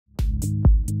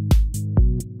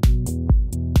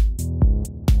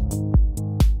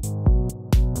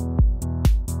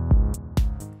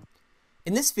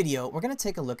In this video, we're going to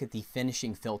take a look at the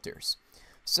finishing filters.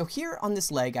 So here on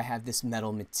this leg, I have this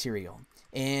metal material,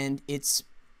 and it's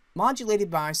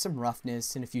modulated by some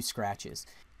roughness and a few scratches.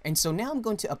 And so now I'm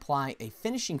going to apply a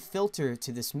finishing filter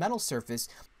to this metal surface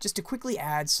just to quickly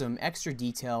add some extra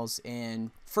details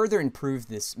and further improve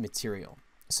this material.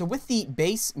 So with the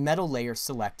base metal layer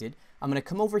selected, I'm going to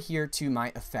come over here to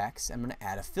my effects. I'm going to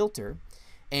add a filter.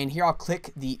 And here I'll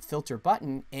click the filter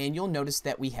button, and you'll notice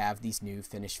that we have these new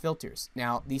finish filters.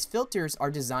 Now, these filters are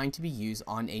designed to be used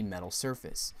on a metal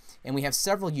surface, and we have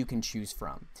several you can choose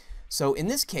from. So in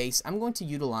this case, I'm going to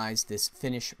utilize this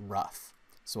finish rough.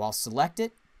 So I'll select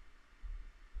it,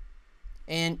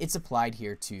 and it's applied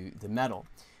here to the metal.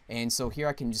 And so here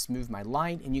I can just move my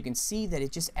light, and you can see that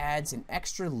it just adds an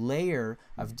extra layer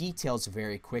of details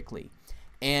very quickly.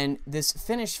 And this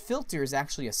finish filter is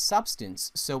actually a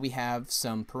substance, so we have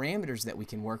some parameters that we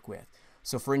can work with.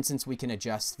 So for instance, we can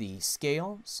adjust the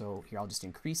scale. So here I'll just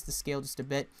increase the scale just a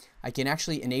bit. I can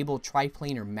actually enable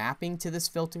triplanar mapping to this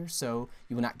filter, so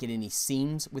you will not get any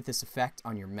seams with this effect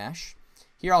on your mesh.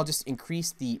 Here I'll just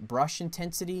increase the brush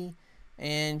intensity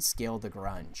and scale the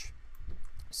grunge.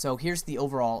 So here's the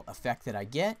overall effect that I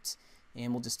get,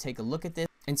 and we'll just take a look at this.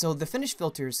 And so the finish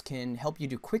filters can help you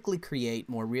to quickly create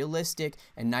more realistic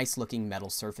and nice looking metal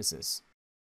surfaces.